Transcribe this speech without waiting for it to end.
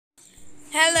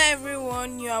Hello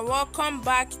everyone, you are welcome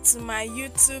back to my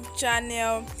YouTube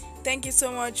channel. Thank you so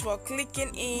much for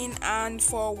clicking in and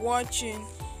for watching.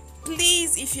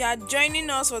 Please, if you are joining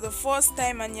us for the first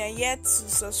time and you are yet to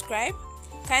subscribe,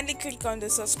 kindly click on the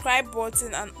subscribe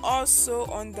button and also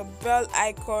on the bell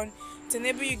icon to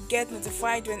enable you get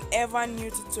notified whenever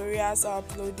new tutorials are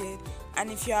uploaded. And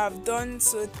if you have done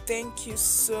so, thank you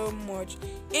so much.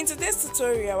 In today's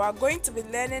tutorial, we are going to be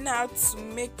learning how to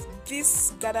make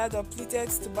this gathered or pleated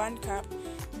turban cap,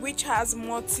 which has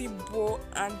multi-bow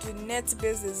and the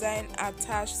net-based design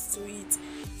attached to it.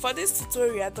 For this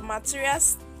tutorial, the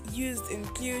materials used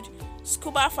include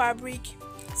scuba fabric,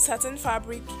 satin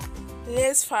fabric,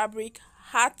 lace fabric,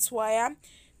 hat wire,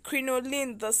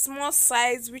 crinoline, the small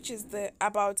size, which is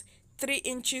about 3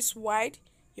 inches wide,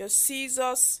 your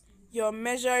scissors, your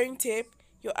measuring tape,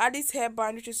 your Alice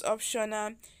hairband, which is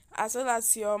optional, as well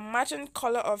as your matching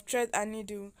color of thread and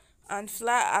needle, and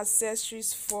flower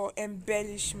accessories for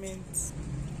embellishment.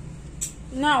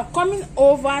 Now, coming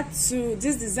over to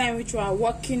this design which we are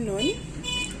working on,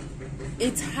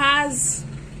 it has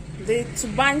the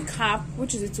turban cap,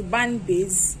 which is the turban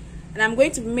base, and I'm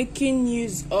going to be making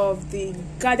use of the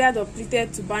gathered or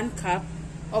pleated turban cap,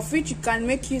 of which you can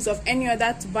make use of any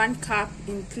other turban cap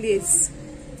in place.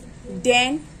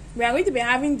 Then we are going to be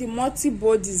having the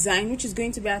multi-bow design, which is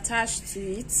going to be attached to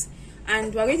it,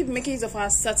 and we are going to be making use of our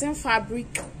satin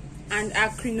fabric and our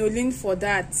crinoline for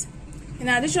that. In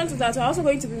addition to that, we're also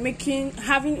going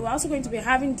to be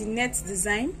having the net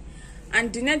design,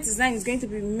 and the net design is going to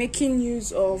be making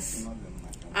use of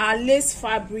our lace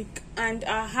fabric and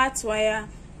our hat wire,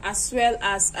 as well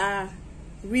as our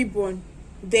ribbon.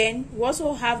 Then we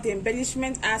also have the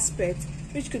embellishment aspect,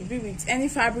 which could be with any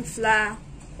fabric flower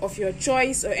of your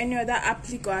choice or any other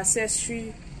applique or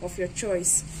accessory of your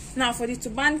choice. Now, for the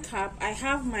turban cap, I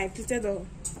have my pleated or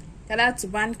gathered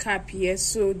turban cap here.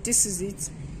 So this is it.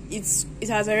 It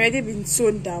has already been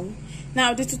sewn down.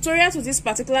 Now, the tutorial to this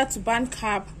particular turban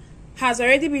cap has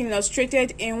already been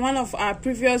illustrated in one of our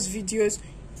previous videos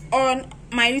on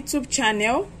my YouTube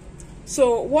channel.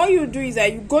 So what you do is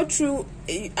that you go through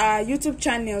our YouTube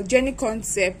channel, Jenny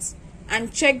Concepts,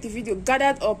 and check the video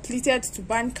gathered or pleated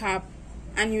turban cap,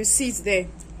 and you see it there.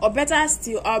 Or better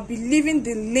still, I'll be leaving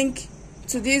the link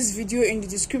to this video in the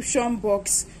description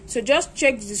box, so just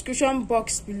check the description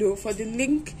box below for the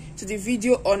link to the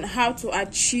video on how to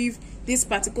achieve this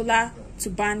particular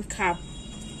turban cap.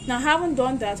 Now, having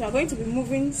done that, we're going to be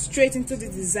moving straight into the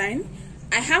design.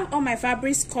 I have all my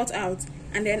fabrics cut out,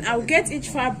 and then I'll get each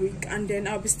fabric and then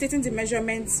I'll be stating the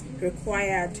measurements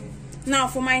required. Now,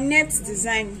 for my net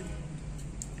design,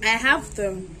 I have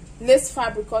the lace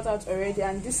fabric cut out already,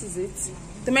 and this is it.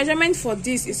 The measurement for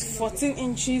this is 14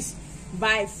 inches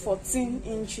by 14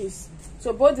 inches.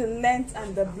 So both the length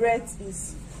and the breadth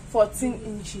is 14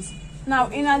 inches. Now,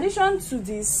 in addition to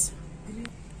this,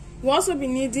 we'll also be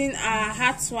needing a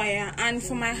hat wire, and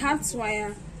for my hat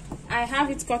wire, I have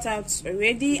it cut out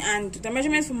already, and the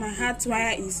measurement for my hat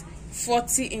wire is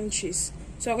 40 inches.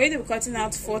 So I'm going to be cutting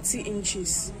out 40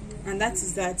 inches, and that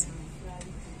is that.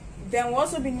 Then we'll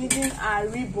also be needing a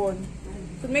ribbon.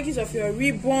 You could make use of your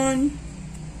ribbon,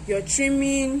 your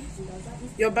trimming,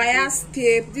 your bias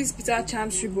tape, this Peter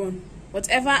Charms ribbon,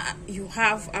 whatever you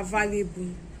have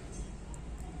available.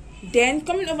 Then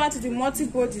coming over to the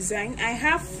multi-bow design, I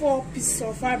have 4 pieces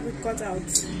of fabric cut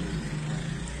out.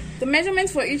 The measurement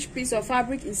for each piece of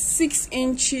fabric is 6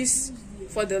 inches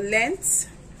for the length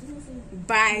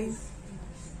by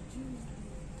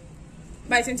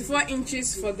 24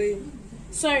 inches for the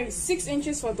 6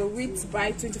 inches for the width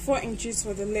by 24 inches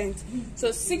for the length.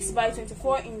 So 6 by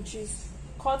 24 inches,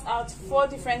 cut out 4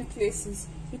 different places.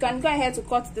 You can go ahead to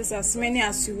cut this as many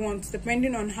as you want,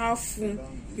 depending on how full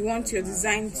you want your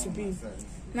design to be.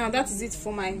 Now, that is it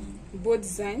for my bow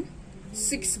design,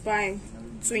 6 by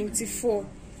 24.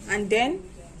 And then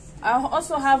I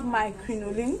also have my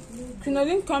crinoline.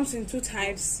 Crinoline comes in 2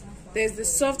 types. There's the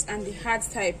soft and the hard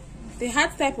type. The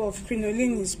hard type of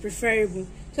crinoline is preferable,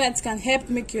 so that it can help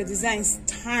make your design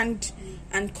stand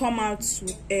and come out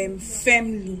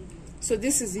firmly. So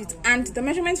this is it, and the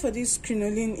measurement for this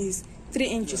crinoline is 3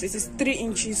 inches. It is 3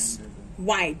 inches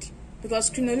wide, because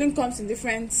crinoline comes in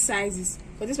different sizes.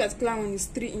 For this particular one is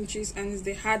 3 inches, and it's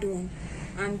the hard one,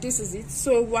 and this is it.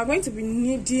 So we are going to be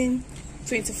needing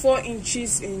 24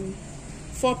 inches in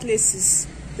 4 places.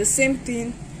 The same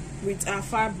thing with our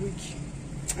fabric,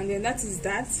 and then that is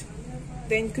that.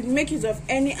 Then you could make use of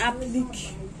any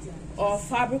applique or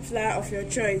fabric flower of your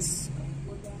choice,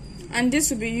 and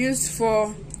this will be used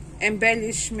for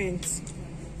embellishment.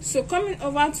 So coming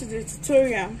over to the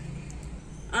tutorial,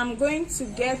 I'm going to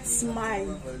get my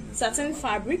satin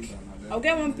fabric, I'll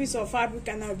get one piece of fabric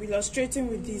and I'll be illustrating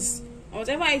with this. And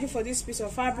whatever I do for this piece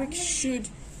of fabric should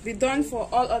be done for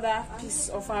all other pieces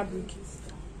of fabric.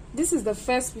 This is the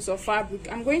first piece of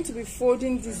fabric. I'm going to be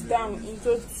folding this down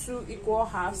into 2 equal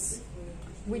halves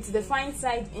with the fine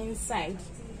side inside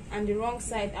and the wrong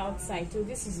side outside. So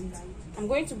this is it. I'm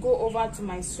going to go over to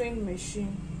my sewing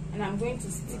machine and I'm going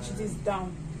to stitch this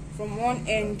down from one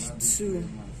end to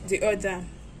the other,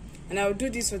 and I'll do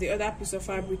this for the other piece of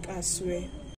fabric as well.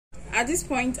 At this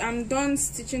point, I'm done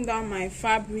stitching down my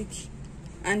fabric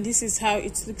and this is how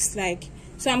it looks like.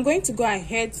 So I'm going to go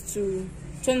ahead to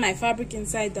turn my fabric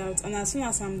inside out, and as soon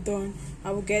as I'm done,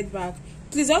 I will get back.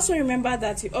 Please also remember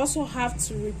that you also have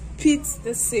to repeat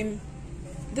the same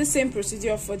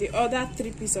procedure for the other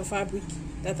 3 pieces of fabric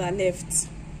that are left.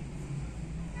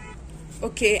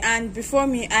 Okay, and before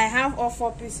me I have all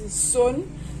 4 pieces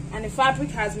sewn and the fabric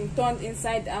has been turned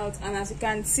inside out, and as you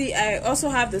can see I also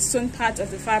have the sewn part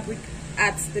of the fabric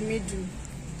at the middle.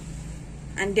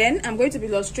 And then I'm going to be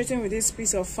illustrating with this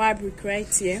piece of fabric right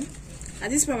here. At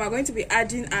this point we're going to be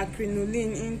adding our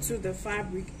crinoline into the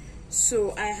fabric.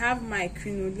 So I have my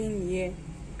crinoline here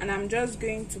and I'm just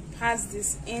going to pass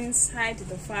this inside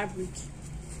the fabric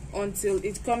until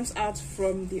it comes out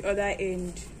from the other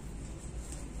end.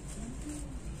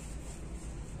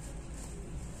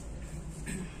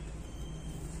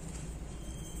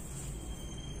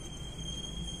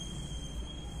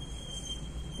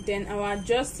 Then I will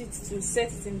adjust it to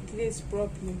set it in place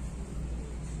properly.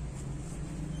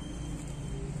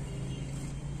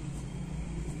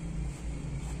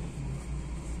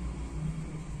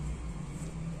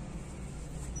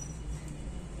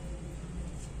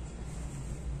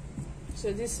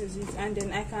 So this is it, and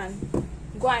then I can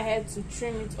go ahead to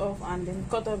trim it off and then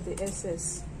cut off the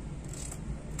excess.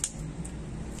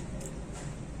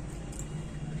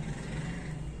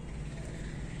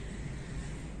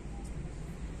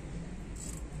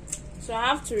 So I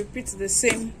have to repeat the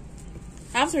same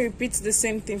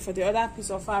thing for the other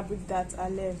piece of fabric that are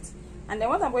left. And then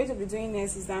what I'm going to be doing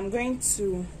next is that I'm going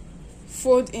to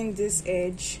fold in this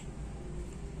edge.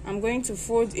 I'm going to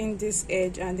fold in this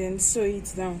edge and then sew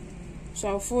it down. So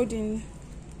I'll fold in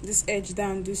this edge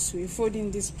down this way, fold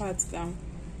in this part down,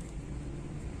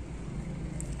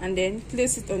 and then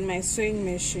place it on my sewing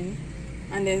machine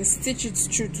and then stitch it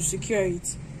through to secure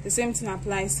it. The same thing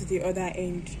applies to the other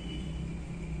end.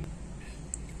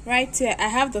 Right here I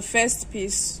have the first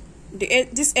piece.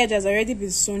 This edge has already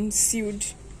been sewn,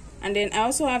 sealed, and then I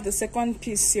also have the second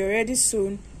piece already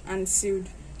sewn and sealed.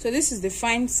 So this is the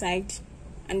fine side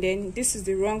and then this is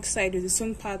the wrong side with the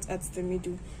sewn part at the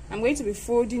middle. I'm going to be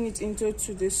folding it into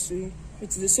 2 this way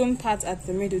with the sewn part at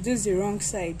the middle. This is the wrong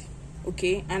side,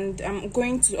 okay, and I'm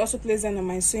going to also place them on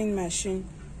my sewing machine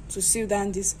to sew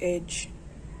down this edge.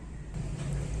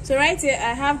 So right here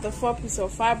I have the 4 pieces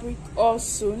of fabric all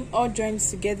sewn, all joined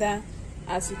together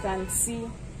as you can see,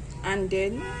 and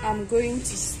then I'm going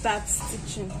to start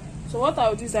stitching. So what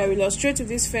I'll do is I will illustrate with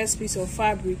this first piece of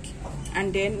fabric,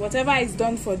 and then whatever is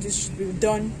done for this should be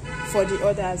done for the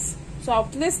others. So I'll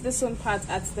place this one part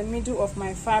at the middle of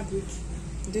my fabric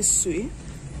this way,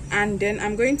 and then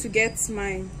I'm going to get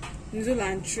my needle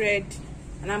and thread,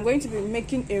 and I'm going to be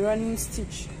making a running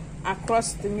stitch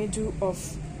across the middle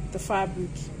of the fabric.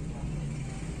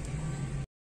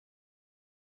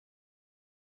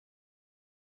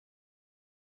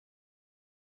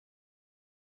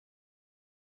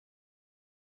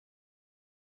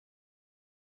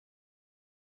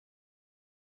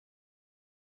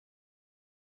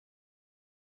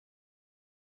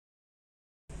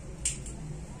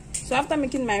 So after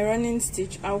making my running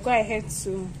stitch, I'll go ahead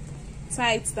to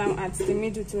tie it down at the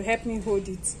middle to help me hold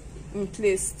it in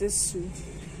place this way.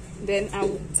 Then I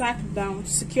will tack down,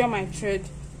 secure my thread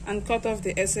and cut off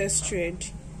the excess thread.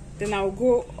 Then I'll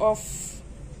go off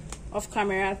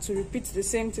camera to repeat the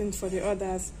same thing for the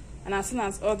others, and as soon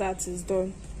as all that is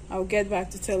done, I'll get back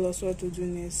to tell us what to do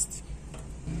next.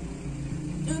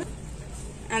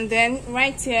 And then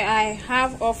right here I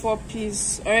have all 4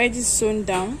 pieces already sewn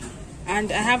down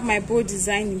and I have my bow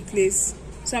design in place.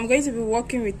 So I'm going to be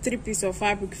working with 3 pieces of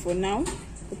fabric for now.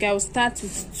 Okay, I'll start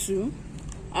with 2.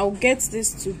 I'll get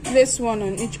this to place one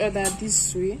on each other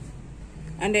this way,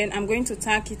 and then I'm going to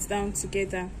tack it down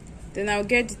together. Then I'll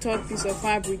get the 3rd piece of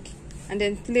fabric and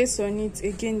then place on it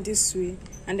again this way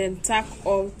and then tack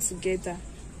all together.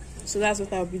 So that's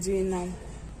what I'll be doing now.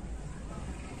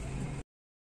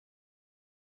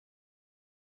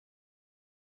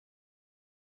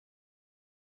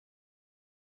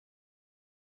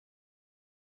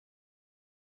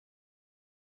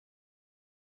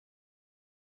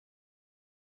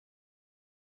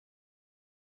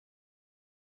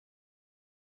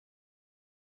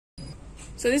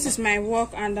 So this is my work,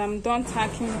 and I'm done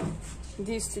tacking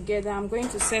this together. I'm going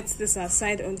to set this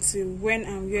aside until when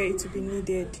and where it will be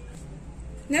needed.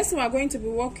 Next thing we're going to be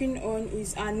working on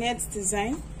is our net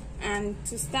design, and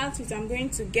to start with, I'm going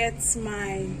to get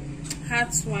my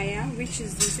heart wire, which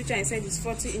I said is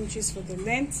 40 inches for the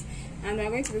length, and we're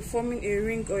going to be forming a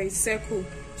ring or a circle.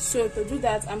 So to do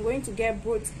that, I'm going to get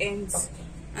both ends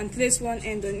and place one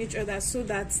end on each other so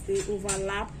that they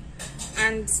overlap.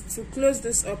 And to close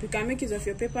this up, you can make use of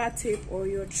your paper tape or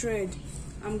your thread.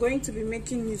 I'm going to be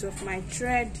making use of my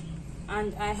thread,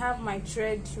 and I have my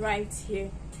thread right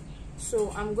here.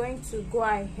 So I'm going to go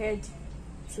ahead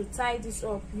to tie this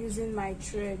up using my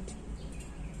thread.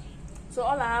 So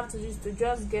all I have to do is to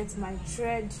just get my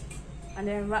thread and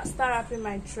then start wrapping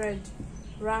my thread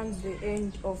around the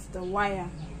end of the wire,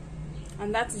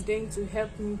 and that is going to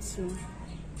help me to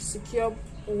secure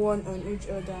one on each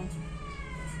other.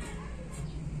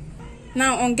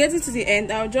 Now on getting to the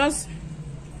end, I'll just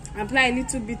apply a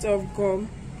little bit of gum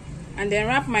and then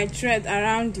wrap my thread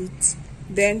around it,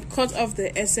 then cut off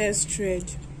the excess thread.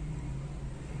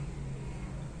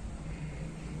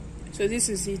 So this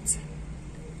is it.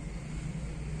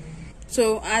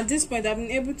 So at this point, I've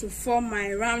been able to form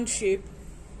my round shape,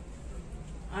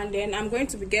 and then I'm going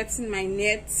to be getting my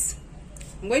net.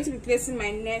 I'm going to be placing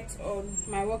my net on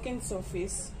my working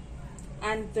surface,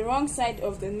 and the wrong side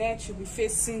of the net should be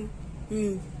facing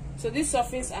me. So this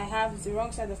surface I have is the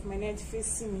wrong side of my net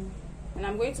facing me, and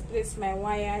I'm going to place my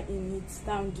wire in it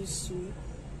down this way,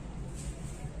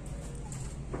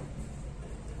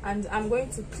 and I'm going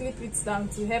to clip it down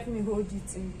to help me hold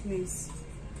it in place.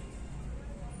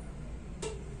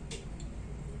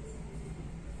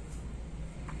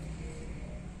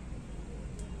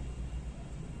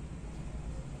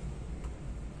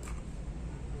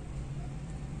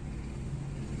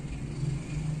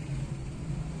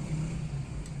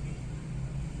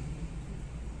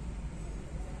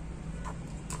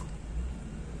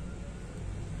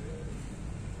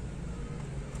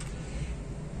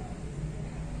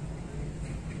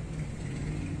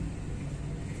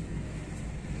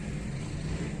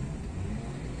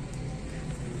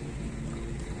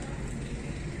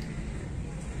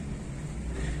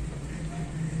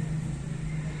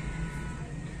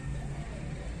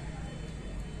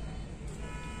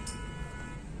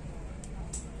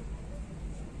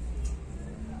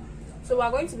 So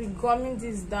we're going to be gumming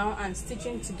this down and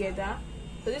stitching together.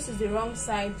 So this is the wrong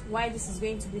side, while this is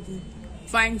going to be the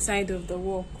fine side of the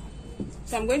work.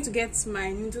 So I'm going to get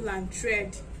my needle and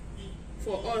thread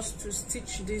for us to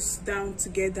stitch this down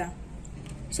together.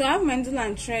 So I have my needle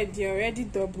and thread here already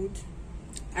doubled,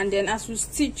 and then as we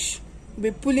stitch,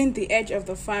 we'll be pulling the edge of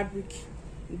the fabric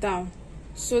down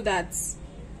so that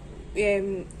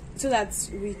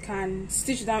we can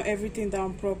stitch down everything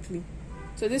down properly.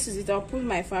 So this is it. I'll pull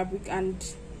my fabric, and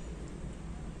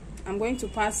I'm going to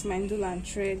pass my needle and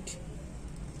thread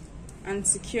and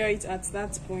secure it at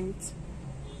that point.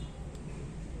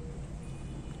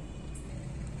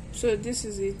 So this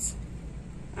is it,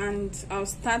 and I'll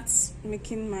start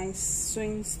making my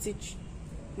sewing stitch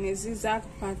in a zigzag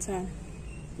pattern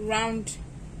round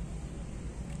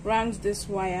this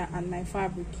wire and my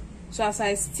fabric. So as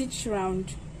I stitch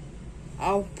round,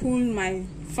 I'll pull my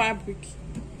fabric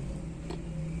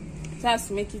just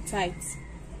to make it tight.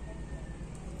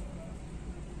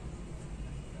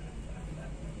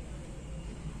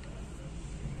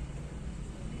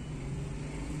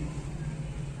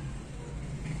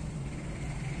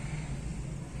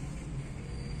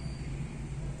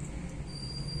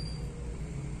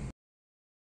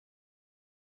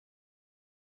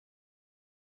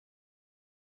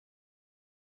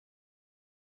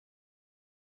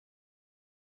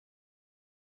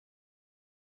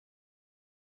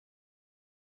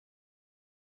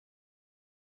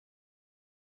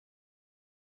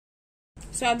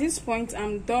 So at this point,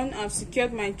 I'm done. I've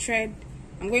secured my thread.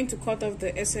 I'm going to cut off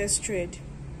the excess thread.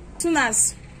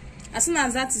 As soon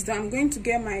as that is done, I'm going to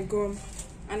get my gum,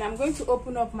 and I'm going to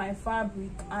open up my fabric,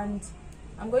 and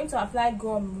I'm going to apply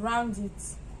gum around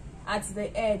it at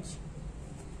the edge.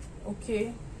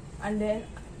 Okay, and then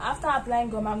after applying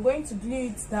gum, I'm going to glue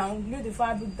the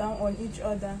fabric down on each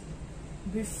other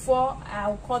before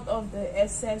I'll cut off the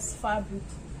excess fabric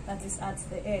that is at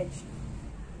the edge.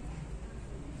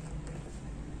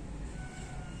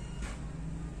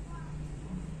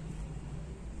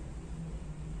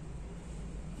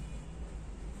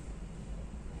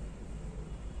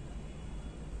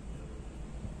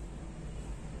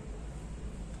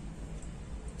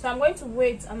 So I'm going to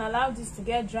wait and allow this to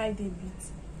get dried a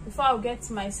bit before I'll get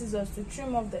my scissors to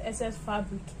trim off the excess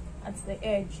fabric at the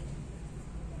edge.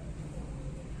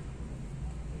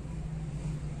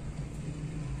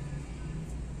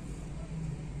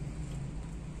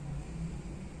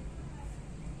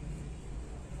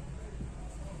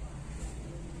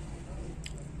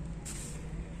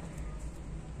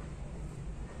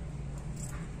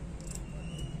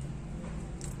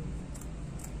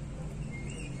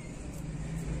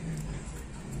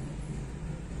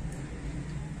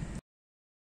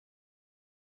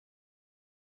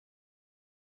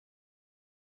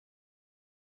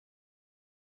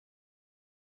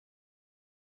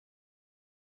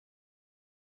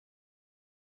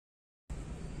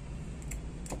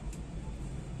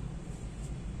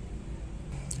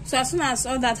 So as soon as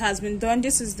all that has been done,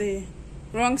 this is the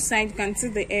wrong side, you can see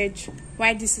the edge,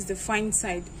 while this is the fine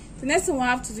side. The next thing we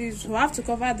have to do is we have to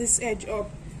cover this edge up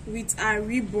with a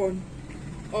ribbon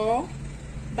or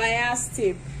bias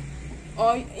tape,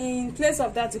 or in place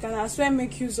of that you can as well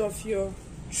make use of your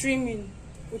trimming,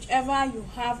 whichever you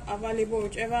have available,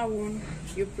 whichever one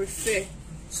you prefer.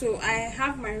 So I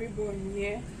have my ribbon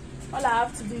here. All I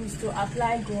have to do is to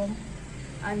apply gum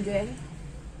and then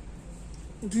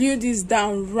glue this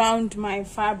down round my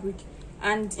fabric,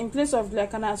 and in place of glue I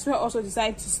can as well also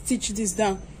decide to stitch this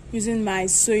down using my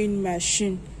sewing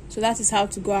machine. So that is how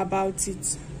to go about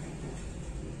it.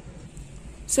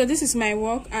 So this is my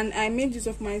work, and I made use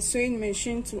of my sewing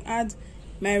machine to add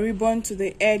my ribbon to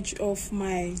the edge of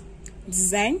my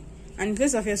design, and in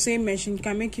place of your sewing machine you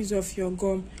can make use of your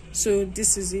gum. So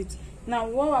this is it. Now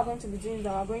what we're going to be doing is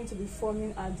that we're going to be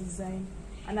forming our design,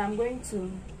 and I'm going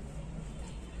to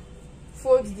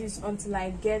fold this until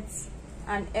I get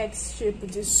an X shape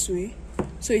this way.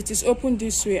 So it is open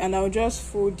this way, and I'll just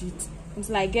fold it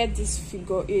until I get this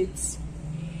figure 8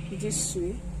 this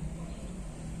way.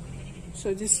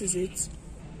 So this is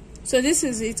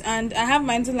it. And I have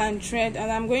my needle and thread,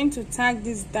 and I'm going to tag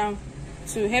this down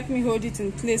to help me hold it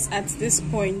in place at this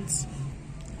point.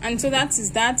 And so that is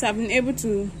that. I've been able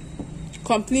to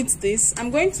complete this.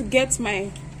 I'm going to get my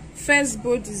first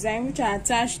bow design, which I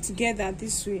attached together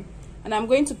this way, and I'm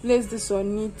going to place this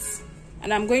on it,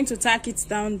 and I'm going to tack it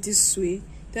down this way.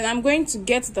 Then I'm going to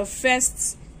get the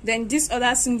first, then this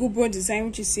other single bow design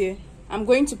which is here, I'm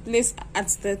going to place at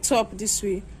the top this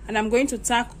way, and I'm going to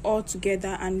tack all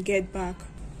together and get back.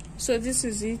 So this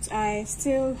is it. I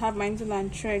still have my needle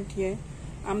and thread here.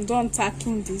 I'm done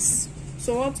tacking this.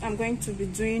 So what I'm going to be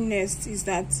doing next is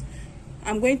that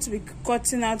I'm going to be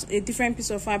cutting out a different piece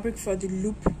of fabric for the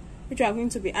loop, which we are going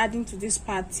to be adding to this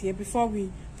part here before we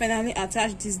finally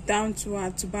attach this down to our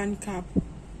turban cap.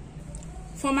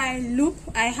 For my loop,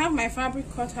 I have my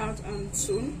fabric cut out and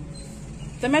sewn.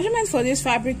 The measurement for this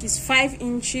fabric is 5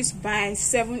 inches by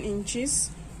 7 inches.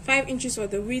 5 inches for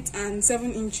the width and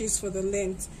 7 inches for the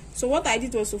length. So what I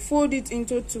did was to fold it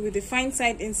into two, with the fine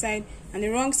side inside and the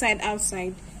wrong side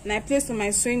outside, and I placed on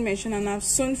my sewing machine, and I've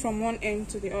sewn from one end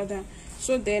to the other.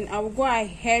 So then I will go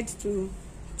ahead to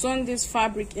turn this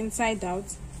fabric inside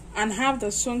out and have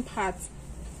the sewn part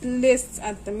placed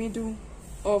at the middle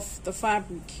of the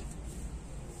fabric.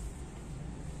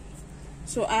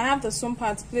 So I have the sewn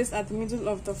part placed at the middle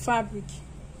of the fabric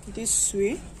this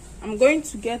way. I'm going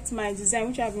to get my design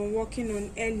which I've been working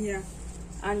on earlier,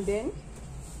 and then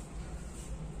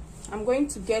I'm going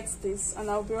to get this, and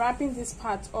I'll be wrapping this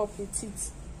part up with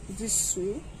it this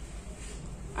way,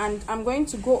 and I'm going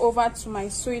to go over to my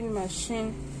sewing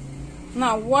machine.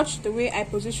 Now watch the way I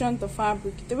position the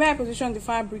fabric. The way I position the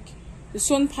fabric, the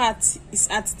sewn part is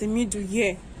at the middle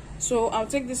here. So I'll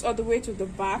take this all the way to the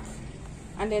back,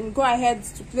 and then go ahead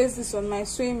to place this on my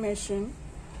sewing machine.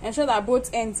 Ensure that both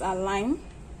ends are lined,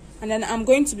 and then I'm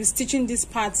going to be stitching this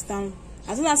part down.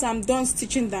 As soon as I'm done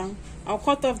stitching down, I'll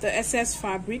cut off the excess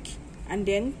fabric and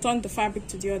then turn the fabric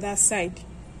to the other side.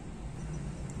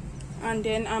 And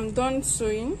then I'm done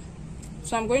sewing,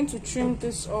 so I'm going to trim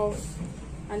this off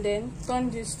and then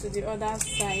turn this to the other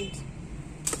side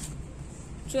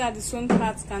so that the sewn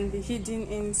part can be hidden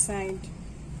inside,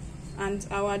 and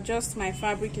I'll adjust my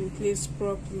fabric in place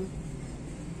properly.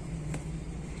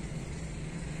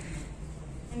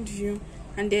 Front view,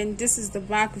 and then this is the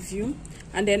back view,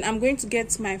 and then I'm going to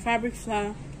get my fabric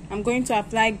flour, I'm going to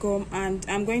apply gum, and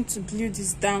I'm going to glue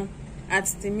this down at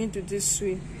the middle this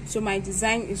way. So my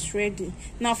design is ready.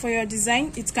 Now for your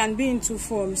design, it can be in two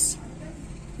forms,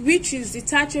 which is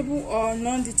detachable or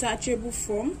non-detachable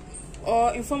form,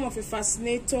 or in form of a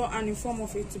fascinator and in form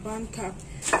of a turban cap.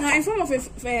 Now in form of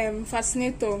a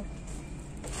fascinator,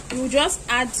 you will just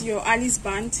add your Alice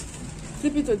band,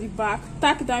 flip it to the back,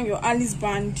 tack down your Alice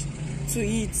band to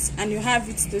it, and you have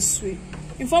it this way.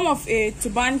 In form of a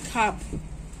turban cap,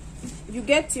 you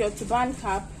get your turban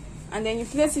cap and then you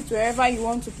place it wherever you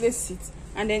want to place it,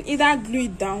 and then either glue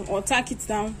it down or tack it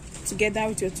down together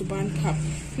with your turban cap.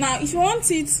 Now if you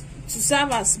want it to serve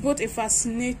as both a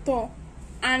fascinator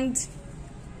and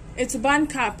a turban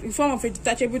cap in form of a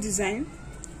detachable design,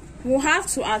 we'll have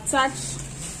to attach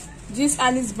this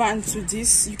Alice band to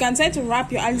this. You can try to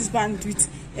wrap your Alice band with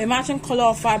a matching color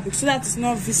of fabric so that it's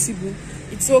not visible.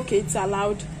 It's okay, it's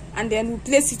allowed, and then we'll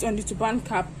place it on the turban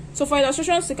cap. So for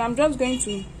illustration's sake, I'm just going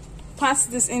to pass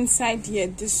this inside here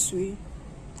this way,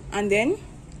 and then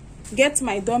get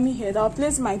my dummy head. I'll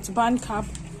place my turban cap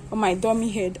on my dummy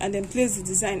head and then place the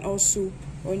design also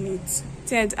on it.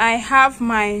 Third, I have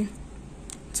my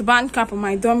turban cap on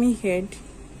my dummy head,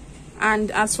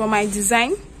 and as for my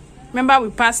design, remember we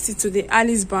passed it to the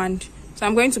Alice band, so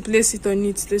I'm going to place it on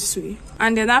it this way.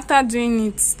 And then after doing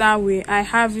it that way, I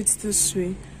have it this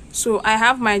way. So I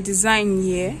have my design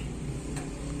here.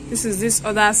 This is this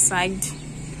other side,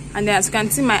 and then as you can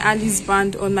see my Alice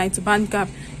band on my turban cap.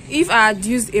 If I had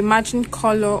used a matching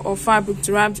color or fabric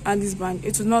to wrap the Alice band,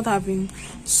 it would not have been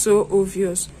so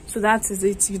obvious. So that is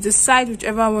it. You decide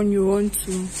whichever one you want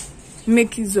to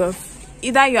make use of.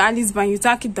 Either your Alice band, you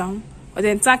tack it down, or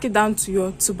then tack it down to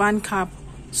your turban cap.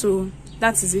 So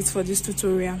that is it for this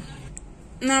tutorial.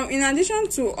 Now, in addition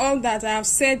to all that I have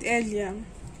said earlier,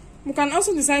 we can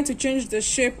also decide to change the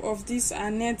shape of this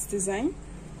net design.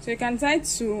 So you can decide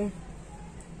to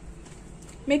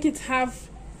make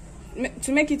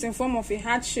it in form of a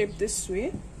heart shape this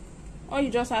way. All you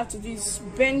just have to do is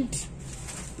bend,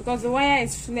 because the wire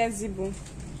is flexible.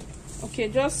 Okay,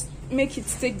 just make it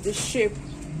take the shape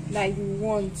that you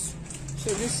want.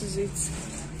 So this is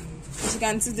it. As you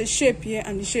can see, the shape here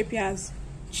and the shape here has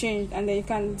changed, and then you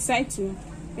can decide to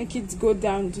make it go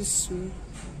down this way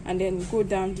and then go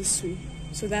down this way.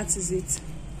 So that is it.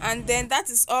 And then that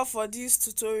is all for this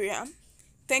tutorial.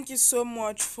 Thank you so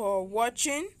much for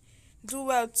watching. Do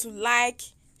well to like,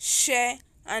 share,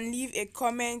 and leave a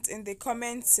comment in the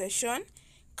comment section.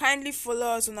 Kindly follow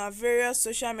us on our various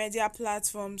social media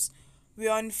platforms.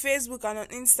 We're on Facebook and on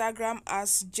Instagram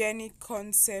as Jenny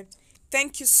Concept.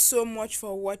 Thank you so much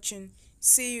for watching.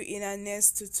 See you in our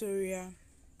next tutorial.